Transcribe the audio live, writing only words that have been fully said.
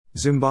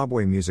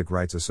Zimbabwe Music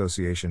Rights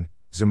Association,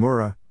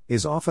 ZIMURA,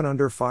 is often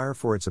under fire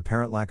for its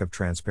apparent lack of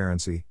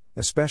transparency,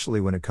 especially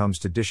when it comes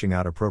to dishing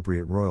out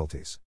appropriate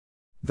royalties.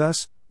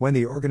 Thus, when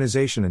the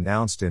organization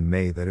announced in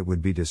May that it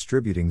would be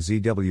distributing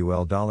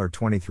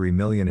 $23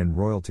 million in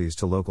royalties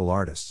to local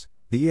artists,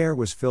 the air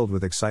was filled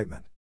with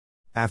excitement.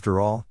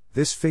 After all,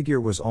 this figure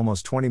was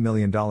almost $20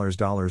 million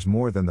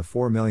more than the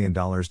 $4 million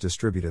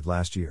distributed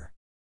last year.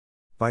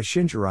 By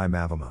Shinjirai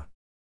Mavama.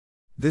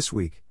 This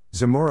week,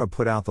 ZIMURA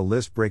put out the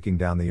list breaking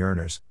down the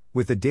earners,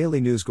 with the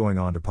Daily News going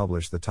on to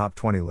publish the top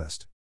 20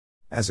 list.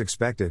 As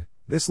expected,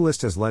 this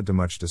list has led to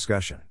much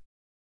discussion.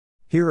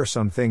 Here are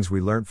some things we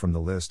learnt from the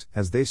list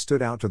as they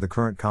stood out to the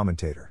current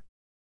commentator.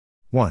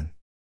 1.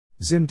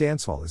 Zim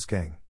dancehall is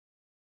king.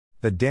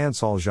 The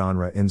dancehall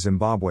genre in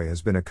Zimbabwe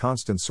has been a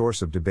constant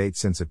source of debate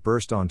since it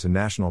burst onto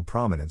national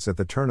prominence at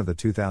the turn of the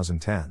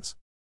 2010s.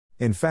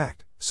 In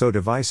fact, so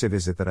divisive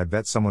is it that I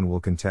bet someone will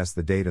contest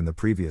the date in the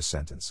previous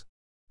sentence.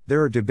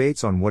 There are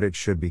debates on what it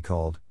should be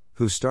called,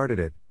 who started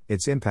it,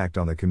 its impact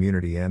on the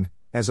community and,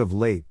 as of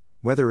late,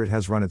 whether it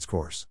has run its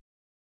course.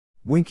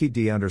 Winky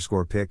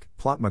D_pick,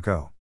 plot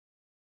Mako.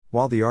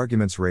 While the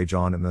arguments rage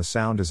on and the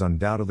sound is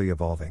undoubtedly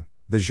evolving,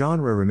 the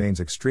genre remains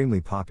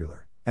extremely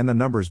popular, and the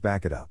numbers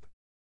back it up.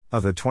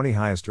 Of the 20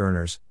 highest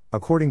earners,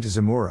 according to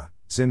ZIMURA,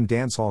 Zim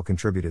dancehall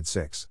contributed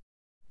 6.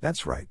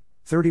 That's right,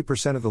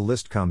 30% of the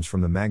list comes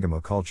from the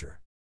Mangamo culture.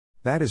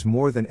 That is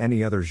more than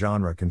any other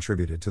genre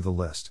contributed to the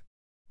list.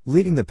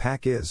 Leading the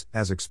pack is,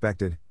 as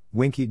expected,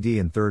 Winky D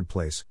in third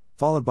place,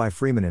 followed by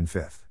Freeman in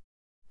fifth.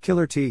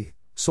 Killer T,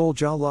 Soul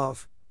Ja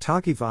Love,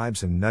 Taki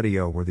Vibes and Nutty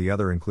O were the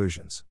other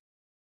inclusions.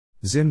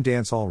 Zim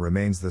dancehall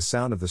remains the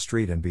sound of the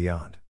street and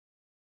beyond.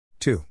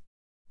 2.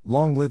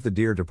 Long live the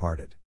dear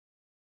departed.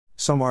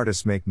 Some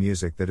artists make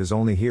music that is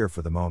only here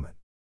for the moment.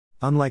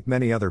 Unlike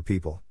many other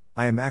people,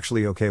 I am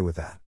actually okay with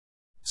that.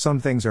 Some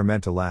things are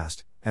meant to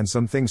last, and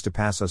some things to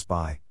pass us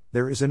by.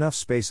 There is enough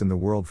space in the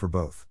world for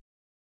both.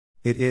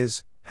 It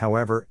is,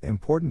 however,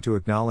 important to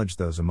acknowledge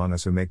those among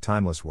us who make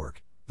timeless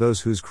work,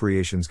 those whose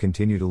creations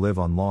continue to live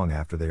on long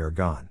after they are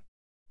gone.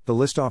 The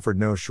list offered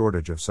no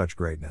shortage of such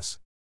greatness.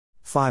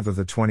 5 of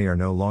the 20 are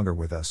no longer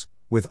with us,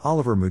 with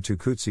Oliver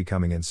Mutukutsi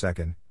coming in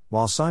second,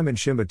 while Simon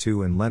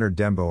Shimbatu and Leonard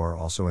Dembo are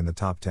also in the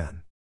top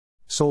 10.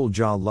 Soul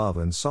Ja Love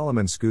and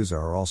Solomon Skuza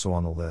are also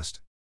on the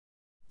list.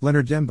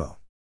 Leonard Dembo.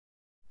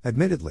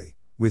 Admittedly,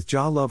 with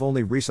Ja Love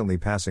only recently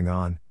passing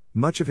on,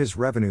 much of his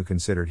revenue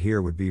considered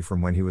here would be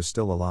from when he was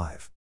still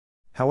alive.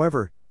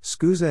 However,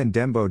 Skuza and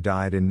Dembo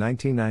died in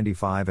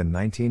 1995 and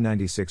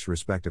 1996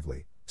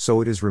 respectively,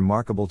 so it is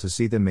remarkable to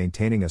see them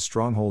maintaining a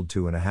stronghold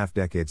 2.5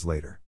 decades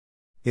later.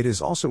 It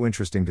is also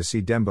interesting to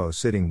see Dembo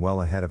sitting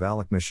well ahead of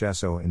Alec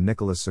Masheso and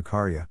Nicholas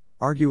Zakaria,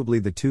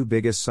 arguably the two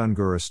biggest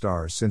Sungura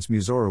stars since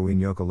Muzoro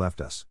Inyoka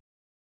left us.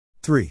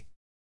 3.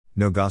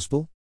 No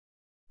gospel?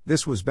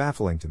 This was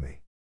baffling to me.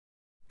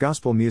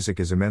 Gospel music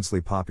is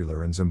immensely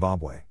popular in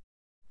Zimbabwe.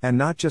 And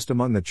not just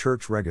among the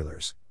church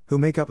regulars, who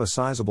make up a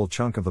sizable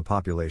chunk of the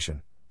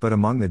population, but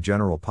among the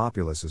general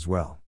populace as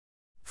well.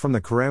 From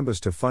the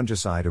Karambas to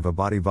Fungicide of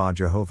Abadi Va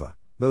Jehovah,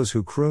 those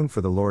who croon for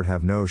the Lord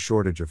have no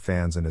shortage of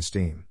fans and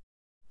esteem.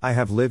 I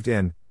have lived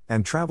in,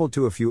 and traveled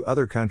to a few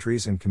other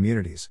countries and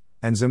communities,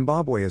 and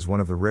Zimbabwe is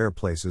one of the rare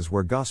places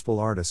where gospel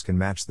artists can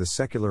match the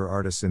secular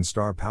artists in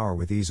star power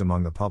with ease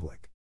among the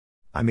public.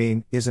 I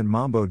mean, isn't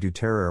Mambo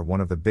Duterre one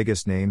of the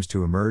biggest names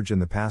to emerge in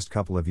the past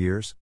couple of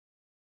years?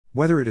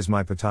 Whether it is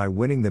Mai Patai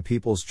winning the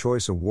People's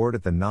Choice Award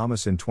at the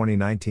Namas in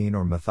 2019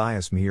 or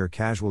Matthias Mihir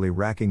casually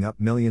racking up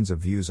millions of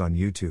views on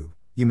YouTube,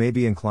 you may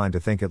be inclined to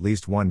think at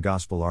least one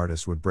gospel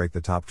artist would break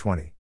the top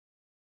 20.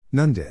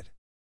 None did.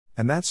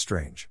 And that's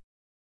strange.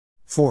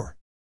 4.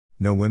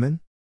 No women?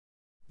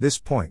 This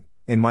point,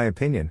 in my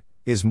opinion,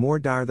 is more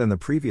dire than the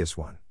previous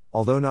one,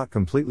 although not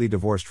completely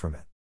divorced from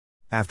it.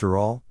 After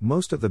all,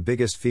 most of the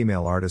biggest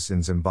female artists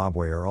in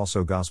Zimbabwe are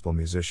also gospel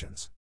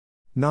musicians.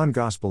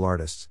 Non-gospel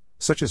artists,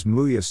 such as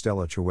Muya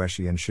Stella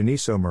Chaweshi and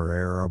Shaniso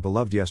Moreira are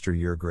beloved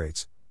yesteryear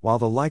greats, while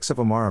the likes of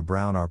Amara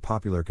Brown are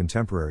popular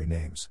contemporary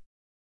names.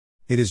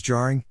 It is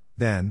jarring,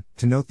 then,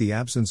 to note the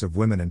absence of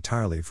women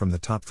entirely from the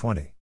top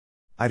 20.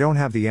 I don't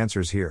have the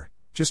answers here,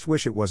 just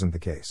wish it wasn't the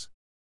case.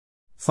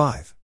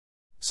 5.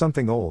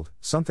 Something old,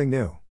 something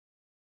new.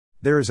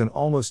 There is an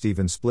almost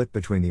even split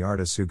between the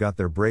artists who got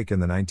their break in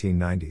the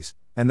 1990s,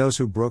 and those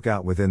who broke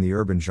out within the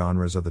urban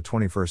genres of the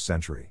 21st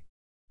century.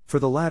 For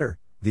the latter,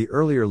 the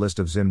earlier list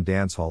of Zim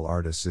dancehall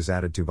artists is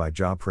added to by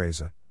Ja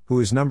Preza, who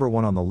is number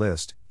 1 on the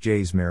list,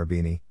 Jays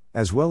Marabini,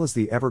 as well as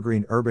the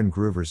evergreen urban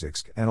groovers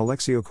Ixk and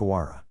Alexio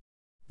Kawara.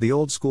 The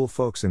old school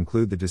folks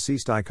include the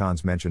deceased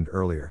icons mentioned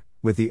earlier,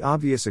 with the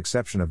obvious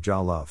exception of Ja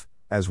Love,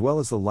 as well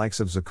as the likes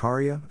of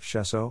Zakaria,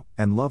 Sheso,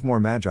 and Lovemore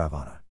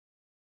Majivana.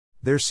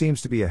 There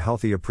seems to be a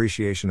healthy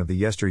appreciation of the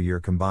yesteryear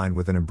combined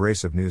with an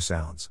embrace of new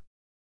sounds.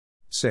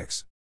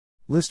 6.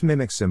 List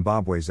mimics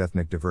Zimbabwe's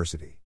ethnic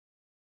diversity.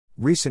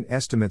 Recent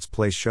estimates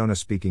place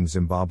Shona-speaking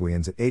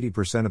Zimbabweans at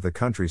 80% of the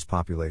country's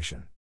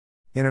population.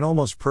 In an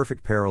almost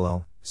perfect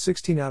parallel,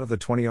 16 out of the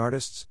 20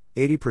 artists,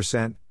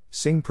 80%,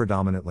 sing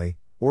predominantly,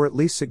 or at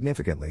least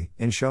significantly,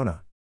 in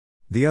Shona.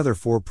 The other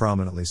 4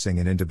 prominently sing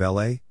in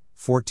Ndebele,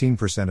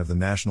 14% of the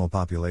national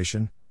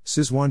population.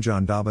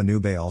 Sizwanjan Daba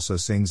Nube also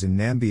sings in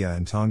Nambia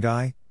and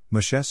Tongai.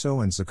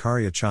 Musheso and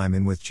Zakaria chime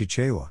in with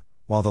Chichewa,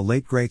 while the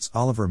late greats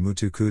Oliver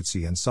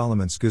Mutukutsi and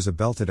Solomon Skuza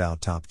belted out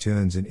top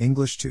tunes in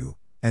English too,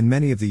 and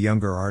many of the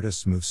younger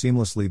artists move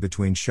seamlessly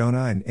between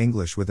Shona and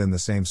English within the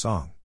same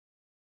song.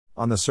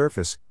 On the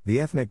surface, the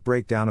ethnic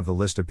breakdown of the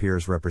list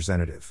appears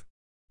representative.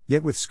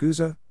 Yet with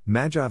Skuza,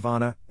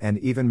 Majavana, and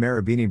even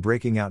Marabini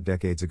breaking out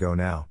decades ago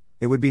now,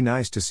 it would be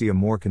nice to see a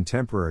more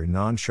contemporary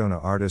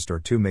non-Shona artist or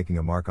two making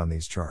a mark on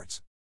these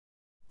charts.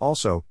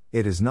 Also,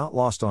 it is not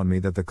lost on me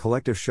that the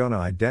collective Shona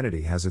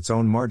identity has its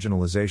own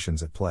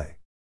marginalizations at play.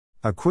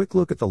 A quick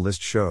look at the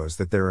list shows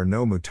that there are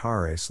no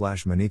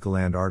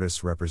Mutare/Manicaland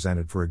artists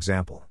represented, for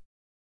example.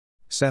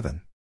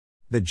 7.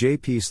 The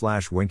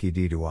JP/Winky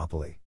D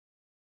duopoly.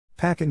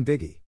 Pac and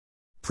Biggie.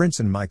 Prince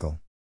and Michael.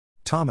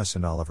 Thomas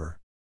and Oliver.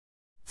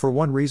 For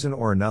one reason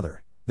or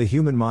another, the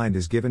human mind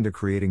is given to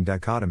creating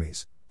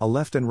dichotomies, a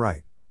left and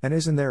right, and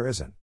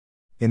isn't.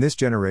 In this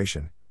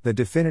generation, the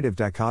definitive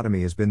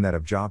dichotomy has been that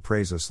of Ja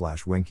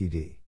Preza/Winky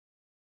D.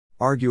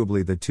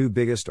 Arguably the two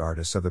biggest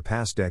artists of the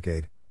past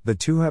decade, the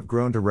two have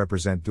grown to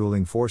represent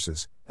dueling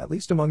forces, at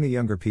least among the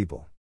younger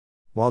people.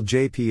 While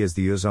JP is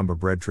the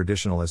Uzumba-bred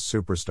traditionalist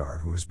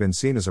superstar who has been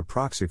seen as a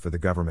proxy for the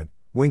government,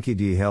 Winky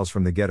D hails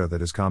from the ghetto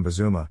that is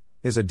Kambazuma,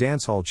 is a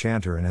dancehall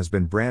chanter and has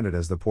been branded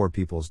as the poor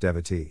people's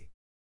devotee.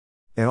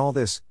 In all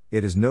this,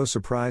 it is no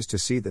surprise to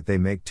see that they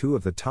make 2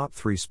 of the top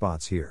 3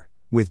 spots here,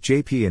 with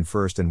JP in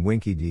first and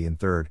Winky D in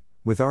third,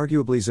 with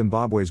arguably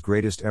Zimbabwe's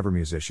greatest ever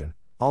musician,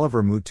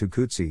 Oliver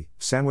Mutukutsi,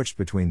 sandwiched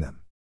between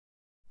them.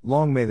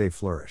 Long may they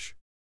flourish.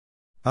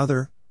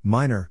 Other,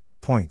 minor,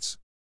 points.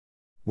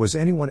 Was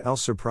anyone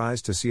else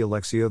surprised to see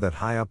Alexio that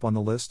high up on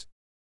the list?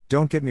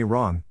 Don't get me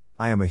wrong,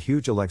 I am a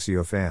huge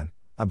Alexio fan.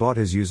 I bought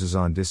his Uses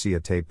on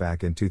Disia tape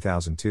back in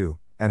 2002,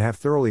 and have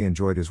thoroughly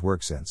enjoyed his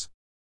work since.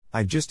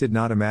 I just did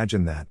not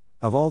imagine that,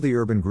 of all the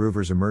urban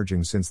groovers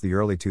emerging since the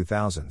early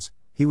 2000s,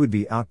 he would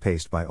be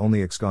outpaced by only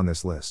Ixc on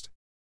this list.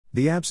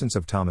 The absence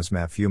of Thomas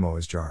Mafumo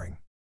is jarring.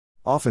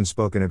 Often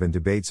spoken of in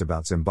debates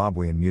about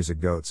Zimbabwean music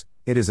goats,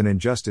 it is an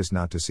injustice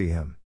not to see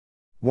him.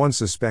 One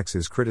suspects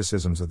his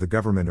criticisms of the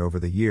government over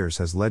the years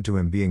has led to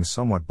him being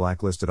somewhat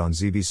blacklisted on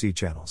ZBC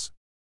channels.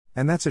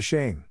 And that's a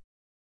shame.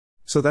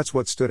 So that's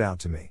what stood out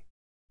to me.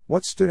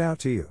 What stood out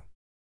to you?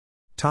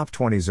 Top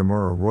 20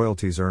 ZIMURA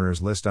Royalties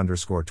Earners List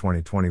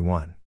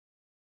 _2021.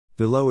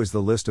 Below is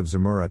the list of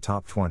ZIMURA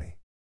Top 20.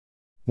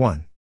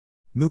 1.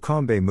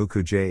 Mukombe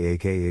Mukuje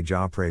aka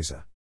Ja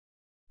Preza.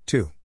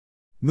 2.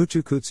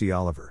 Mutukutsi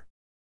Oliver.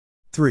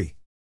 3.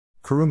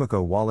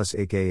 Kurumako Wallace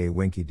aka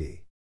Winky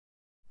D.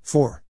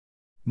 4.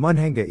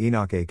 Munhenga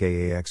Enoch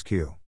aka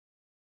XQ.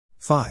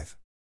 5.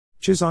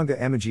 Chizonga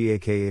Emoji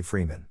aka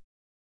Freeman.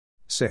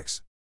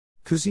 6.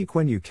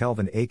 Kuzikwenyu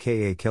Kelvin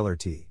aka Killer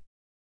T.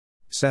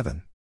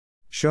 7.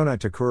 Shona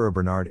Takura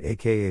Bernard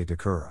aka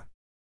Takura.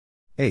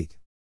 8.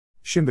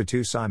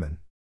 Shimbatu Simon.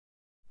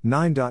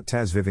 9.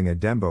 Tazvivinga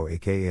Dembo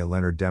aka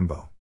Leonard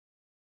Dembo.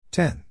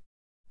 10.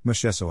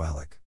 Musheso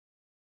Alec.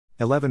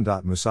 11.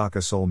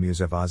 Musaka Soul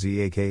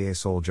Musevazi aka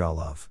Soul Ja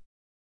Love.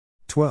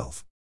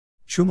 12.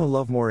 Chuma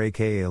Lovemore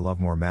aka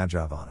Lovemore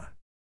Majavana.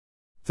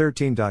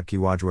 13.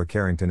 Kiwajwa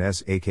Carrington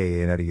S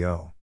aka Nettie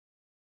O.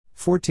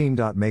 14.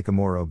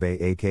 Makamoro Bay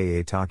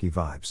aka Taki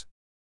Vibes.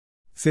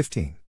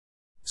 15.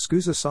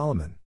 Skuza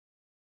Solomon.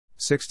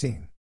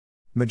 16.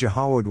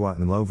 Majahawadwa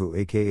Nlovu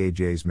aka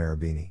Jays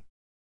Marabini.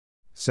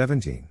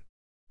 17.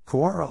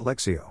 Kawara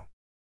Alexio.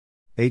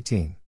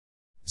 18.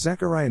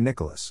 Zachariah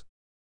Nicholas.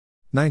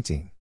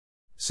 19.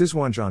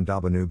 Sizwanjan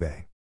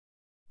Dabanube.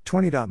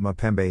 20.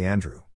 Mapembe Andrew.